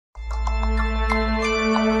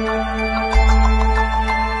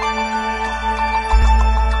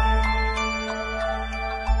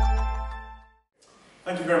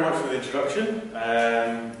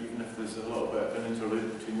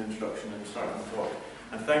talk.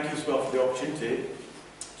 And thank you as well for the opportunity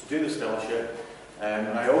to do this fellowship.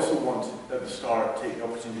 And I also want to, at the start, take the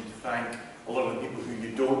opportunity to thank a lot of the people who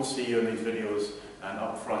you don't see on these videos and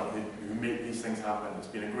up front who make these things happen. It's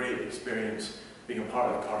been a great experience being a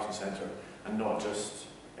part of the Carson Centre, and not just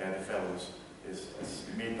the fellows. It's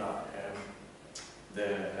made that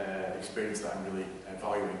the experience that I'm really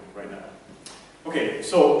valuing right now. Okay,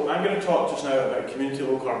 so I'm going to talk just now about community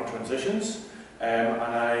low carbon transitions, and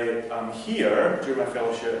I am here during my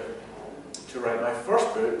fellowship to write my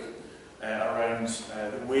first book around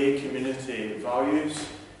the way community values,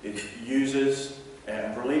 it uses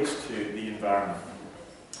and relates to the environment.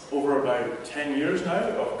 Over about 10 years now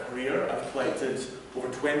of career, I've collected over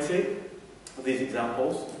 20 of these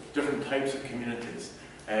examples, different types of communities,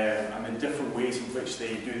 and in different ways in which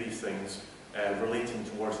they do these things relating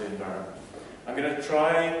towards the environment. I'm going to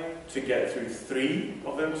try to get through 3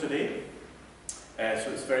 of them today.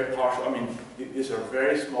 So it's very partial. I mean, these are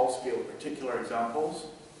very small scale particular examples,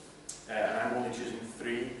 and I'm only choosing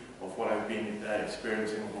 3 of what I've been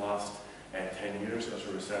experiencing in the last 10 years as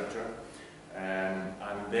a researcher. And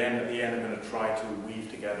then at the end I'm going to try to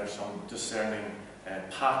weave together some discerning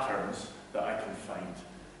patterns that I can find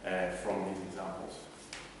from these examples.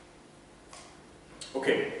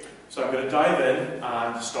 Okay, so I'm going to dive in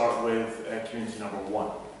and start with community number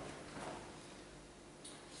 1.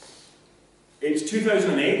 It's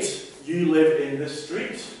 2008, you live in this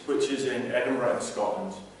street, which is in Edinburgh in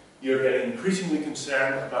Scotland. You're getting increasingly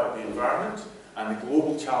concerned about the environment and the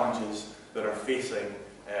global challenges that are facing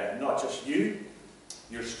not just you,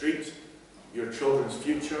 your street, your children's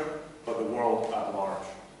future, but the world at large.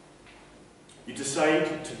 You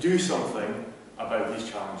decide to do something about these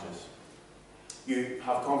challenges. You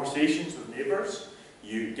have conversations with neighbours,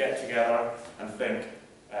 you get together and think,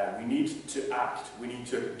 we need to act, we need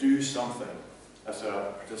to do something, as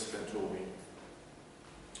a participant told me.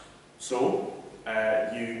 So,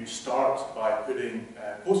 you start by putting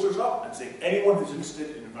posters up and saying, anyone who's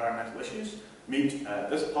interested in environmental issues, meet at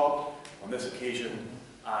this pub on this occasion,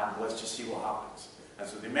 and let's just see what happens. And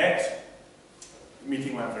so they met, the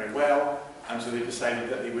meeting went very well, and so they decided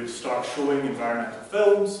that they would start showing environmental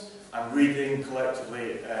films and reading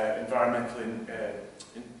collectively environmentally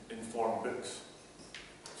informed books.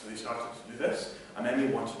 So they started to do this, and then they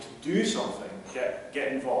wanted to do something,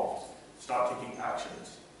 get involved, start taking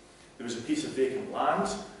actions. There was a piece of vacant land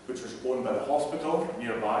which was owned by the hospital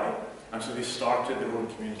nearby, and so they started their own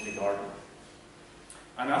community garden.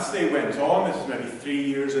 And as they went on, this is maybe 3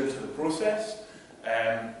 years into the process,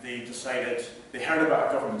 they decided, they heard about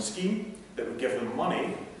a government scheme that would give them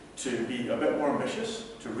money to be a bit more ambitious,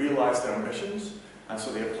 to realise their ambitions, and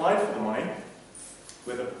so they applied for the money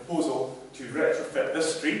with a proposal to retrofit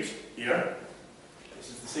this street here, this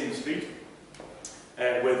is the same street,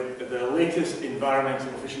 with the latest environmental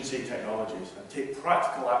efficiency technologies, and take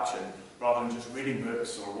practical action rather than just reading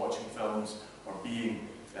books or watching films or being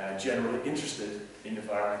generally interested in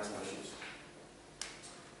environmental issues.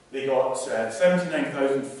 They got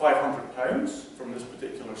 £79,500 from this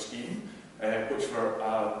particular scheme, which for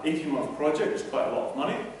an 18-month project was quite a lot of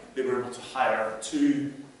money. They were able to hire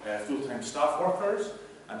 2 full-time staff workers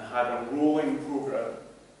and had a rolling programme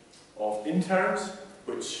of interns,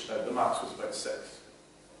 which the max was about 6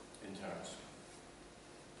 interns.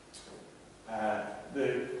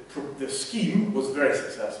 The scheme was very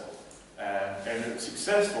successful, and it was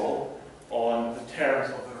successful on the terms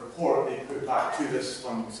of the report they put back to this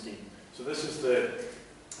funding scheme. So this is the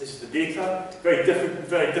data. Very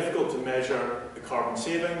difficult to measure the carbon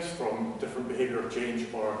savings from different behavioural change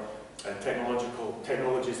or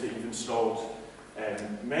technologies that you've installed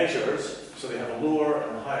measures. So they have a lower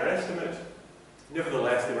and a higher estimate.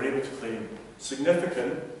 Nevertheless, they were able to claim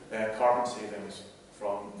significant carbon savings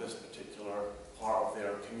from this particular part of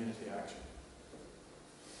their community action.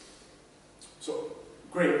 So,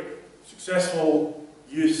 great. Successful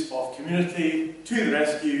use of community to the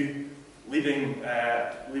rescue, leading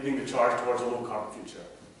the charge towards a low-carbon future.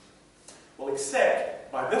 Well,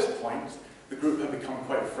 except by this point, the group had become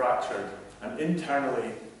quite fractured, and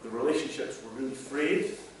internally the relationships were really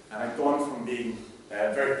frayed, and had gone from being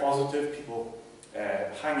very positive, people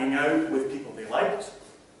hanging out with people they liked,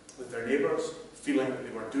 with their neighbours, feeling that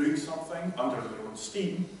they were doing something under their own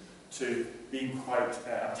steam, to being quite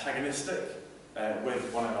antagonistic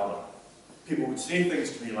with one another. People would say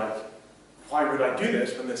things to me like, why would I do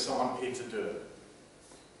this when there's someone paid to do it?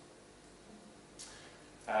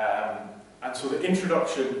 And so the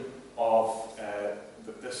introduction of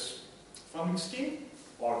this funding scheme,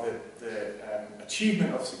 or the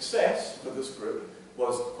achievement of success for this group,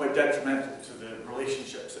 was quite detrimental to the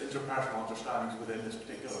relationships, the interpersonal understandings within this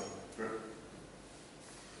particular group.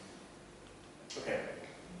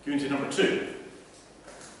 Community number 2.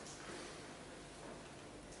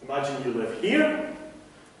 Imagine you live here.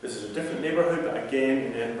 This is a different neighbourhood, but again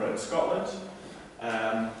in Edinburgh in Scotland.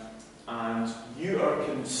 And you are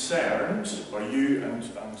concerned, or you and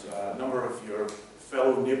a number of your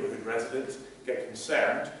fellow neighbourhood residents get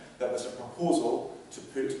concerned that there's a proposal to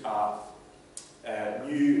put a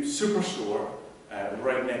new superstore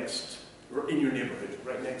right next, in your neighbourhood,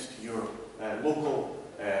 right next to your local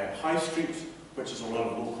high street, which is a lot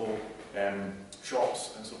of local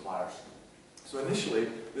shops and suppliers. So initially,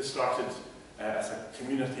 this started as a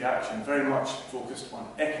community action, very much focused on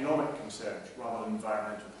economic concerns rather than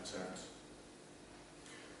environmental concerns.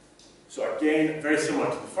 So again, very similar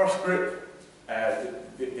to the first group,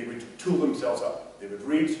 they would tool themselves up. They would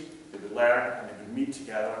read, they would learn, and they would meet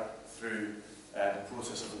together through the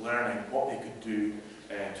process of learning what they could do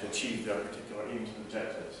to achieve their particular aims and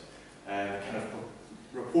objectives. The kind of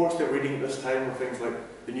reports they're reading at this time were things like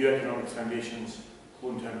the New Economics Foundation's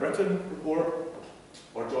Lunchtime Britain report,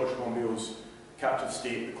 or George Monbiot's Captive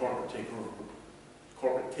State, the Corporate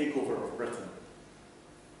Takeover of Britain.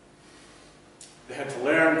 They had to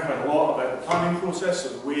learn quite a lot about the planning process, so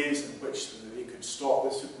the ways in which they could stop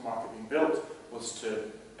this supermarket being built was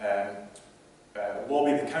to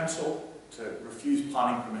lobby the council to refuse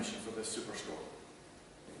planning permission for this superstore.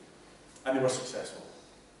 And they were successful.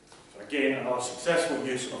 So again, another successful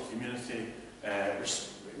use of community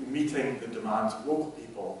meeting the demands of local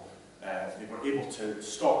people. They were able to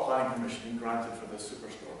stop planning permission being granted for this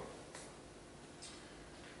superstore.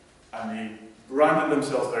 And they branded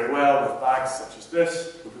themselves very well with bags such as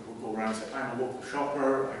this, where people go around and say, I'm a local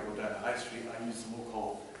shopper, I go down the high street, I use the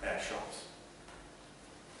local shops.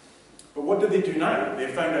 But what did they do now? They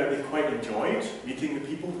found out they quite enjoyed meeting the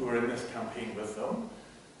people who were in this campaign with them.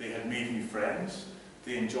 They had made new friends.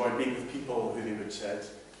 They enjoyed being with people who they would said,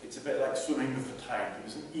 it's a bit like swimming with the tide. There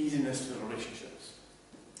was an easiness to the relationships.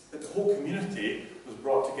 That the whole community was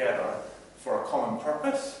brought together for a common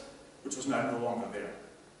purpose, which was now no longer there.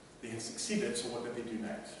 They had succeeded, so what did they do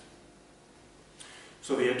next?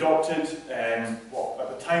 So they adopted what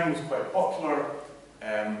at the time was quite a popular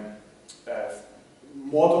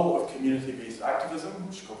model of community-based activism,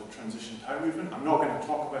 which is called the Transition Town Movement. I'm not going to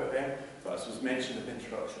talk about them, but as was mentioned in the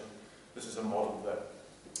introduction, this is a model that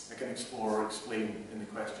I can explore or explain in the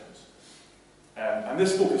questions. And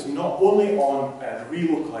this focused not only on the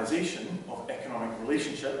relocalization of economic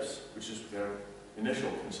relationships, which is their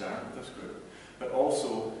initial concern with this group, but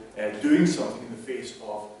also doing something in the face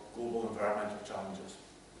of global environmental challenges.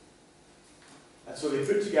 And so they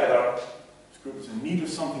put together, this group was in need of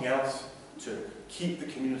something else to keep the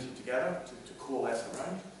community together, to coalesce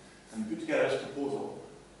around, and they put together this proposal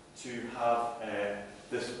to have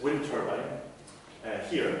this wind turbine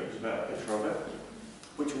here, which is about a picture of it,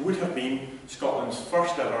 which would have been Scotland's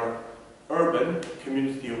first ever urban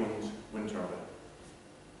community-owned wind turbine.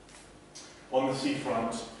 On the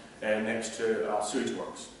seafront, next to sewage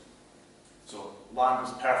works. So land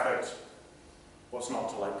was perfect, what's not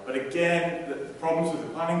to like? But again, the problems with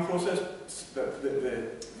the planning process,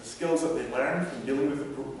 the skills that they learned from dealing with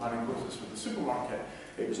the planning process with the supermarket,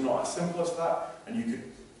 it was not as simple as that, and you could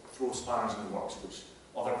throw spanners in the works, which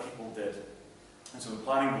other people did. And so the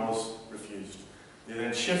planning was refused. They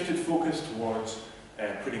then shifted focus towards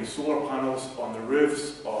putting solar panels on the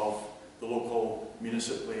roofs of the local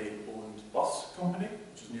municipally owned bus company,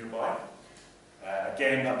 which is nearby.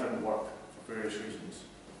 Again, that didn't work for various reasons.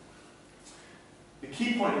 The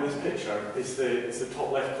key point in this picture is the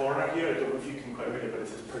top left corner here. I don't know if you can quite read it, but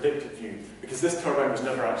it's a predicted view, because this turbine was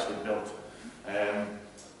never actually built.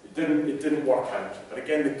 It didn't work out. But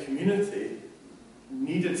again, the community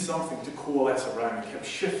needed something to coalesce around and kept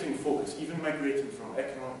shifting focus, even migrating from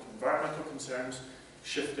economic to environmental concerns,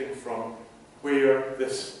 shifting from where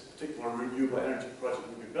this particular renewable energy project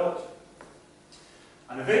would be built.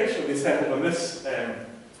 And eventually they settled on this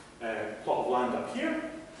plot of land up here,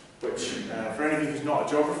 which, for any of you who's not a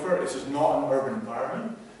geographer, this is not an urban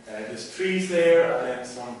environment. There's trees there and then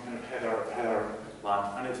some kind of heather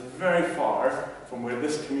land. And it's very far from where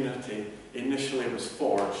this community initially was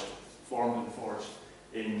formed and forged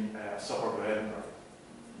in a suburb of Edinburgh.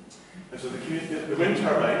 And so the wind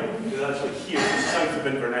turbine is actually here, south of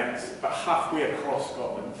Inverness, about halfway across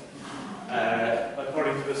Scotland.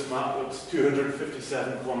 According to this map, it's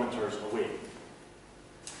 257 kilometres away.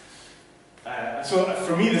 So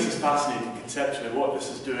for me this is fascinating conceptually what this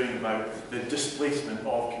is doing about the displacement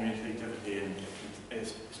of community activity,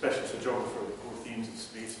 and especially as a geographer, the core themes of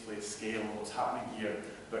space, place, scale, and what's happening here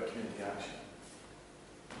about community action.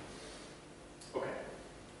 Okay.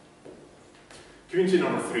 Community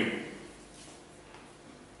number 3.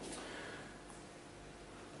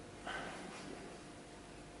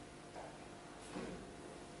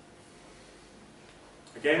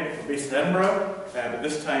 based in Edinburgh, but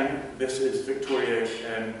this time this is Victoria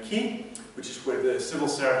Quay, which is where the civil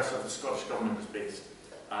service of the Scottish Government is based,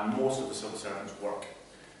 and most of the civil servants work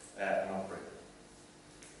and operate.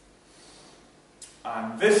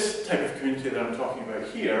 And this type of community that I'm talking about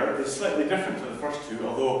here is slightly different to the first two,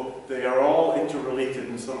 although they are all interrelated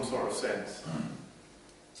in some sort of sense.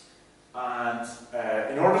 And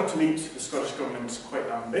in order to meet the Scottish Government's quite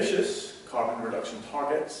ambitious carbon reduction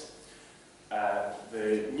targets,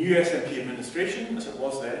 the new SNP administration, as it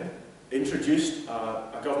was then, introduced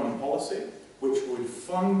a government policy which would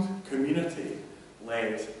fund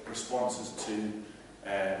community-led responses to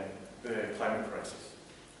the climate crisis.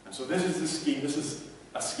 And so this is the scheme. This is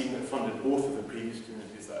a scheme that funded both of the previous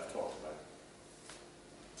communities that I've talked about.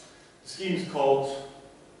 The scheme is called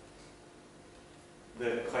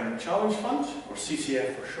the Climate Challenge Fund, or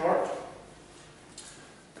CCF for short.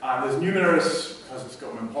 And there's numerous, because it's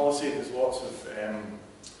government policy, there's lots of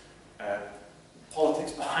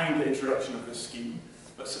politics behind the introduction of this scheme.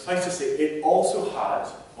 But suffice to say, it also had,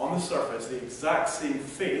 on the surface, the exact same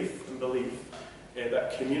faith and belief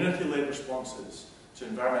that community-led responses to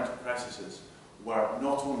environmental crises were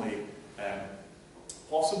not only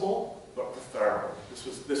possible, but preferable.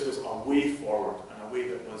 This was a way forward, and a way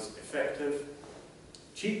that was effective,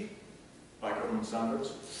 cheap by government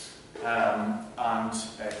standards, and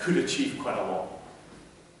could achieve quite a lot.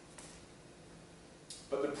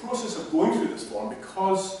 But the process of going through this form,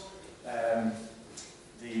 because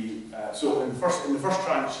so in the first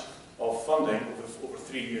tranche of funding over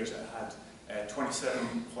 3 years, it had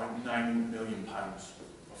 £27.9 million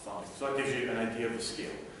of funding. So that gives you an idea of the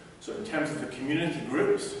scale. So in terms of the community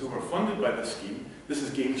groups who were funded by this scheme, this is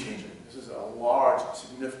game-changing. This is a large,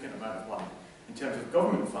 significant amount of money. In terms of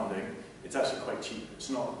government funding, it's actually quite cheap. It's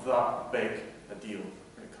not that big a deal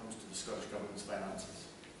when it comes to the Scottish Government's finances.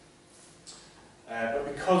 But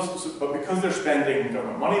because they're spending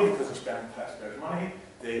government money, because they're spending taxpayers' money,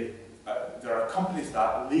 there are accompanies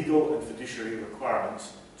that legal and fiduciary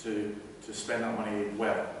requirements to spend that money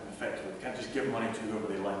well and effectively. They can't just give money to whoever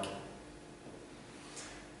they like.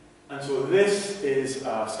 And so this is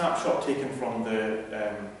a snapshot taken from the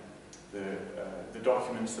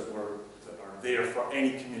documents that are there for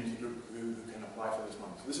any community group who can apply for this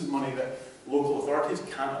money. So this is money that local authorities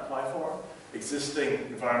can't apply for. Existing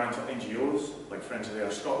environmental NGOs, like Friends of the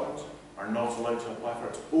Earth Scotland, are not allowed to apply for it.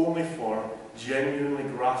 It's only for genuinely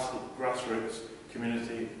grassroots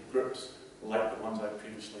community groups, like the ones I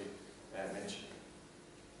previously mentioned.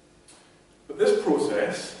 But this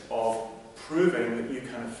process of proving that you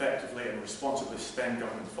can effectively and responsibly spend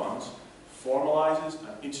government funds formalises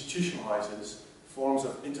and institutionalises forms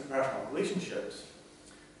of interpersonal relationships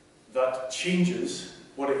that changes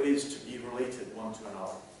what it is to be related one to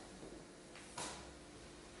another.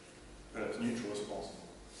 But it's neutral as possible.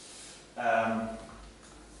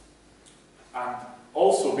 And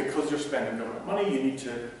also, because you're spending government money, you need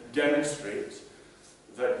to demonstrate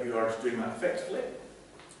that you are doing that effectively.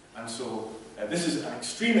 And so this is an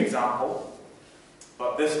extreme example,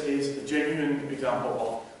 but this is a genuine example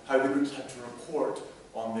of how the groups had to report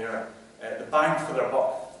on their the bang for their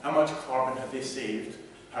buck. How much carbon have they saved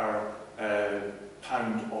per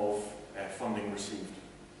pound of funding received?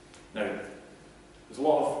 Now, there's a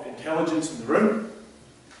lot of intelligence in the room.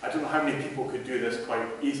 I don't know how many people could do this quite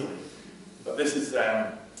easily, but this is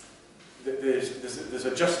there's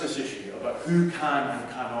a justice issue about who can and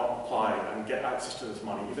cannot apply and get access to this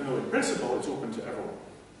money, even though in principle it's open to everyone.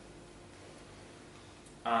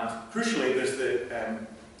 And crucially, there's the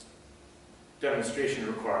demonstration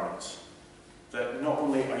requirements, that not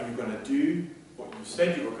only are you going to do what you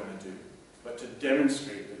said you were going to do, but to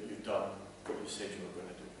demonstrate that you've done what you said you were going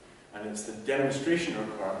to do. And it's the demonstration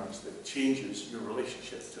requirements that changes your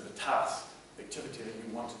relationship to the task, the activity that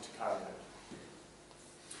you wanted to carry out.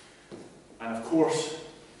 And of course,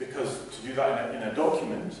 because to do that in a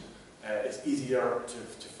document, it's easier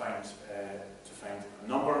to find a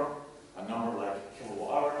number like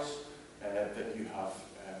kilowatt hours that you have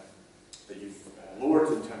that you've lowered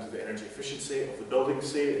in terms of the energy efficiency of the building,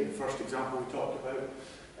 say in the first example we talked about,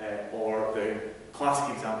 or the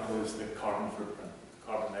classic example is the carbon footprint,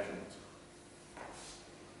 carbon measurements.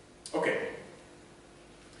 Okay.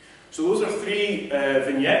 So those are three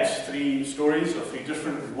vignettes, three stories of three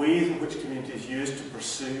different ways in which communities use to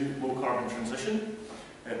pursue low carbon transition,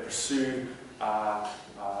 pursue a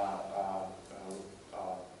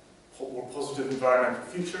more positive environmental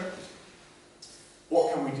future.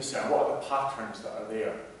 What can we discern? What are the patterns that are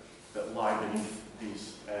there that lie beneath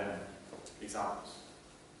these examples?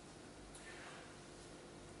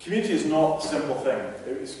 Community is not a simple thing.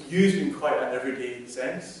 It's used in quite an everyday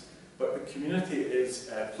sense, but the community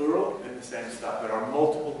is plural in the sense that there are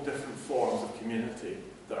multiple different forms of community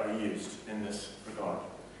that are used in this regard.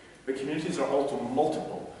 But communities are also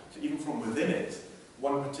multiple, so even from within it,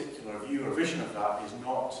 one particular view or vision of that is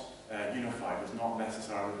not unified, is not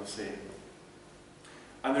necessarily the same.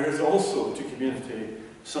 And there is also, to community,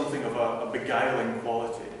 something of a beguiling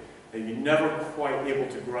quality. That you're never quite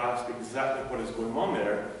able to grasp exactly what is going on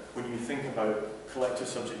there when you think about collective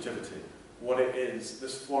subjectivity. What it is,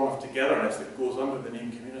 this form of togetherness that goes under the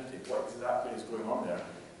name community, what exactly is going on there,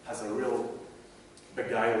 has a real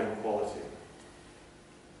beguiling quality.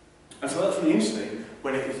 And so that's really interesting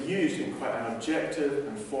when it is used in quite an objective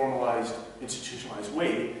and formalised, institutionalised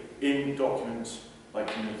way in documents like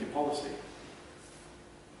community policy.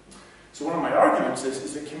 So one of my arguments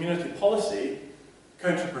is that community policy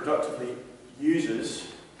counterproductively uses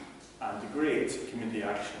and degrades community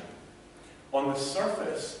action. On the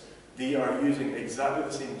surface, they are using exactly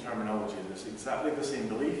the same terminology, there's exactly the same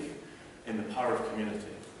belief in the power of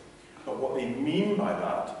community. But what they mean by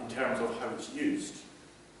that, in terms of how it's used,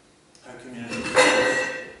 how community is used,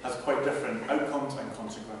 has quite different outcomes and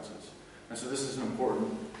consequences. And so this is an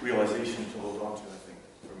important realization to hold on to, I think,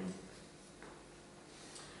 for me.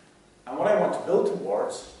 And what I want to build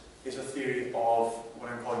towards is a theory of what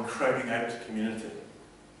I'm calling crowding out community.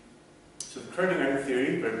 So the crowding out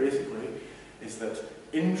theory, very basically, is that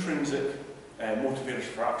intrinsic motivators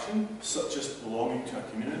for action, such as belonging to a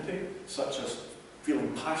community, such as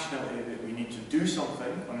feeling passionately that we need to do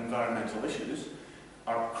something on environmental issues,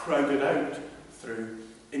 are crowded out through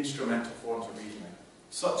instrumental forms of reasoning,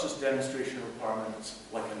 such as demonstration requirements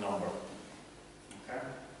like a number. Okay?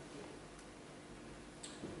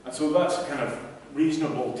 And so that's a kind of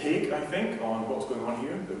reasonable take, I think, on what's going on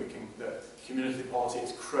here, that community policy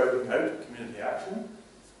is crowding out community action.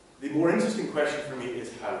 The more interesting question for me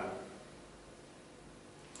is how.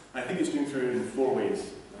 And I think it's been through in 4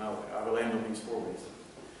 ways, and I will end on these 4 ways.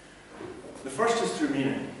 The first is through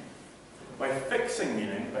meaning. By fixing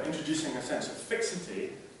meaning, by introducing a sense of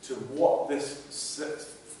fixity to what this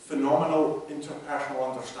phenomenal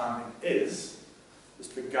interpersonal understanding is, this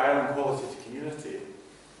beguiling quality to community,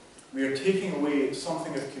 we are taking away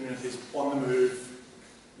something of community's on the move,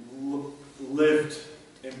 lived,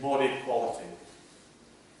 embodied quality.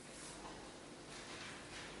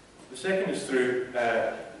 The second is through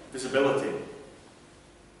visibility.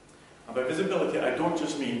 And by visibility, I don't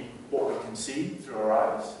just mean what we can see through our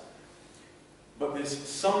eyes, but there's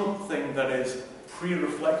something that is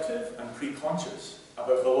pre-reflective and pre-conscious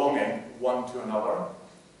about belonging one to another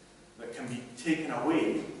that can be taken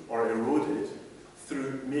away or eroded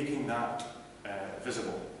through making that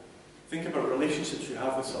visible. Think about relationships you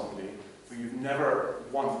have with somebody where you've never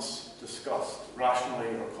once discussed rationally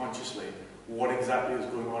or consciously what exactly is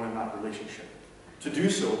going on in that relationship. To do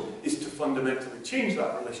so is to fundamentally change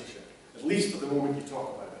that relationship, at least at the moment you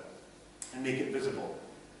talk about it, and make it visible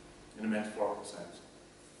in a metaphorical sense.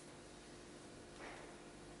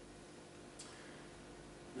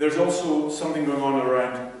 There's also something going on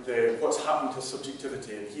around what's happened to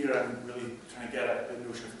subjectivity, and here I'm really trying to get at the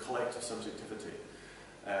notion of collective subjectivity.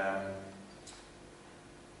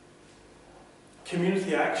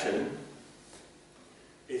 Community action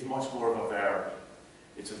is much more of a verb.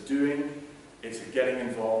 It's a doing, it's a getting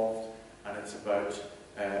involved, and it's about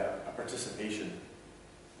a participation.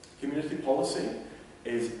 Community policy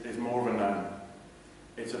is more of a noun.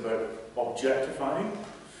 It's about objectifying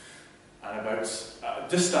and about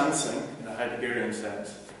distancing, in a Heideggerian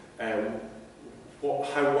sense,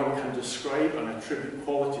 how one can describe and attribute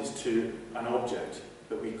qualities to an object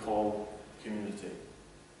that we call community.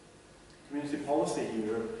 Community policy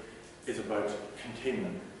here is about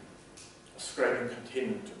containment, ascribing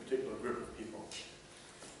containment to a particular group of people.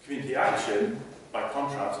 Community action, by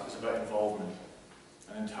contrast, is about involvement,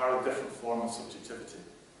 an entirely different form of subjectivity.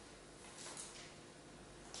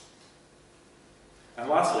 And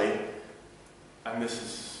lastly, and this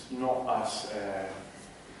is not as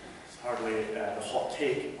it's hardly the hot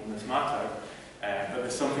take on this matter, but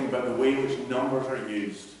there's something about the way in which numbers are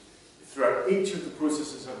used throughout each of the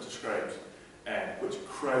processes I've described, which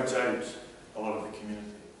crowds out a lot of the community.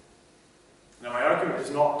 Now, my argument is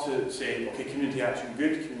not to say, okay, community action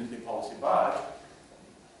good, community policy bad.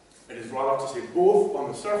 It is rather to say both,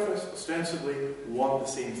 on the surface, ostensibly, want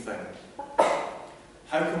the same thing.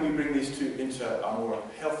 How can we bring these two into a more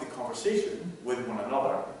healthy conversation with one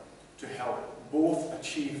another to help both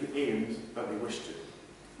achieve the aims that they wish to?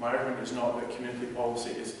 My argument is not that community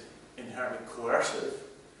policy is inherently coercive,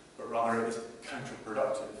 but rather it is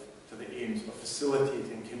counterproductive to the aims of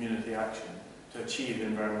facilitating community action to achieve the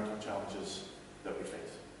environmental challenges that we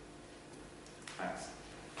face. Thanks.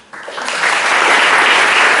 much.